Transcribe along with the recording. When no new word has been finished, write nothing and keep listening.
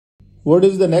What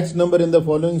is the next number in the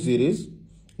following series?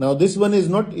 Now this one is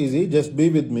not easy, just be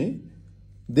with me.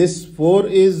 This 4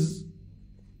 is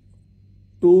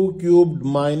 2 cubed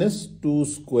minus 2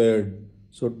 squared.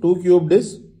 So 2 cubed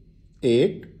is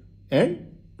 8 and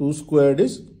 2 squared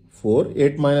is 4.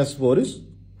 8 minus 4 is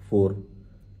 4.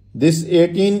 This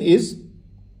 18 is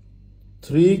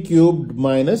 3 cubed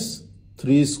minus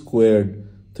 3 squared.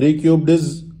 3 cubed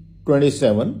is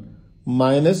 27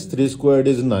 minus 3 squared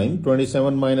is 9.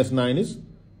 27 minus 9 is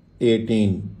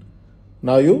 18.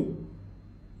 Now you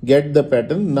get the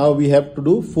pattern. Now we have to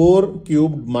do 4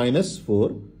 cubed minus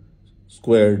 4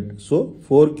 squared. So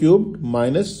 4 cubed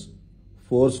minus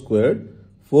 4 squared.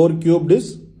 4 cubed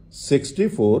is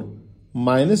 64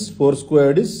 minus 4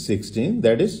 squared is 16,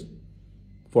 that is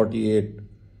 48.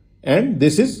 And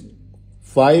this is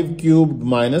 5 cubed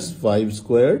minus 5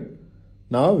 squared.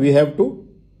 Now we have to,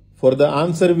 for the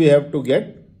answer we have to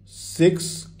get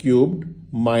 6 cubed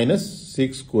minus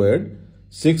 6 squared.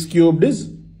 6 cubed is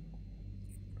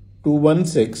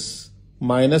 216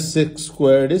 minus 6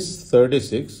 squared is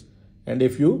 36. And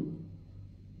if you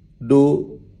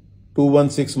do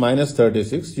 216 minus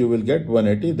 36, you will get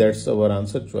 180. That's our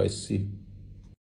answer, choice C.